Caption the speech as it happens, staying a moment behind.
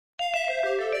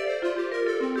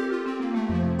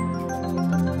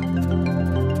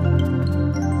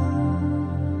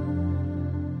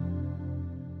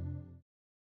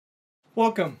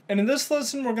Welcome, and in this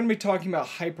lesson we're going to be talking about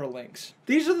hyperlinks.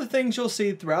 These are the things you'll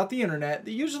see throughout the internet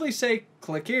that usually say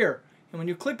click here, and when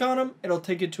you click on them it'll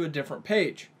take you to a different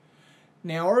page.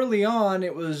 Now early on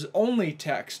it was only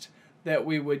text that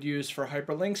we would use for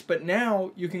hyperlinks, but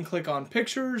now you can click on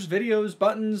pictures, videos,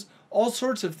 buttons, all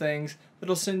sorts of things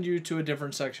that'll send you to a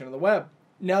different section of the web.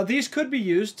 Now these could be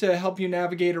used to help you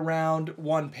navigate around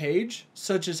one page,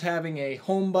 such as having a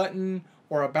home button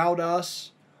or about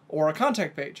us or a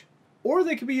contact page. Or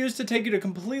they could be used to take you to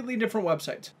completely different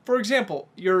websites. For example,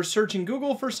 you're searching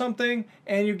Google for something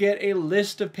and you get a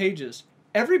list of pages.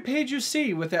 Every page you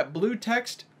see with that blue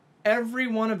text, every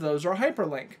one of those are a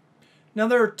hyperlink. Now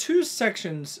there are two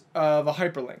sections of a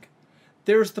hyperlink.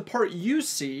 There's the part you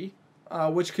see,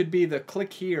 which could be the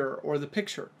click here or the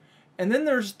picture. And then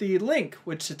there's the link,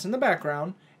 which sits in the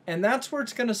background, and that's where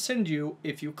it's going to send you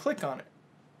if you click on it.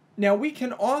 Now we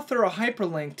can author a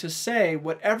hyperlink to say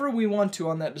whatever we want to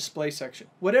on that display section.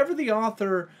 Whatever the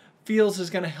author feels is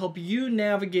going to help you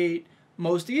navigate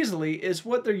most easily is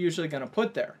what they're usually going to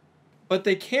put there. But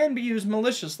they can be used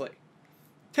maliciously.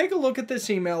 Take a look at this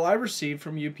email I received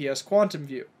from UPS Quantum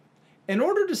View. In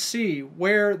order to see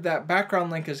where that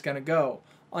background link is going to go,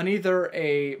 on either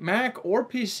a Mac or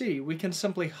PC, we can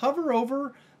simply hover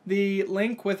over the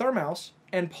link with our mouse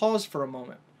and pause for a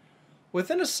moment.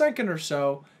 Within a second or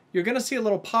so, you're going to see a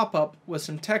little pop-up with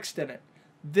some text in it.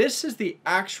 This is the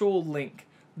actual link.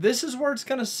 This is where it's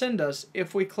going to send us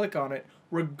if we click on it,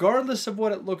 regardless of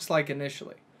what it looks like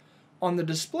initially. On the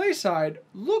display side,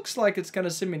 looks like it's going to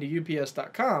send me to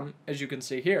ups.com, as you can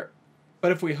see here.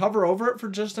 But if we hover over it for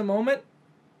just a moment,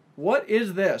 what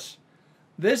is this?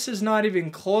 This is not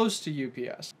even close to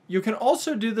UPS. You can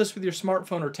also do this with your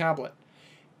smartphone or tablet.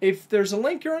 If there's a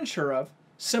link you're unsure of,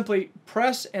 simply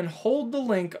press and hold the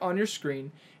link on your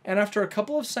screen, and after a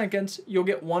couple of seconds, you'll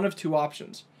get one of two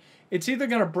options. It's either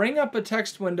going to bring up a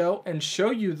text window and show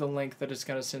you the link that it's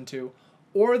going to send to,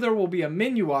 or there will be a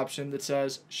menu option that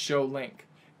says Show Link.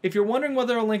 If you're wondering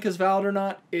whether a link is valid or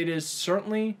not, it is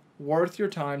certainly worth your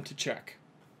time to check.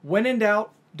 When in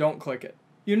doubt, don't click it.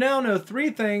 You now know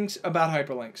three things about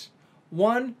hyperlinks.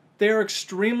 One, they are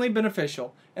extremely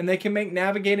beneficial, and they can make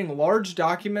navigating large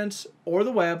documents or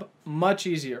the web much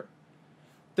easier.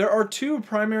 There are two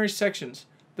primary sections.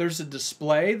 There's a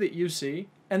display that you see,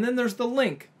 and then there's the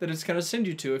link that it's going to send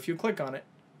you to if you click on it.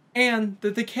 And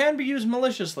that they can be used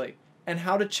maliciously, and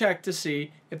how to check to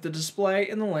see if the display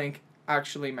and the link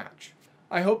actually match.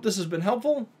 I hope this has been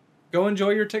helpful. Go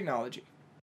enjoy your technology.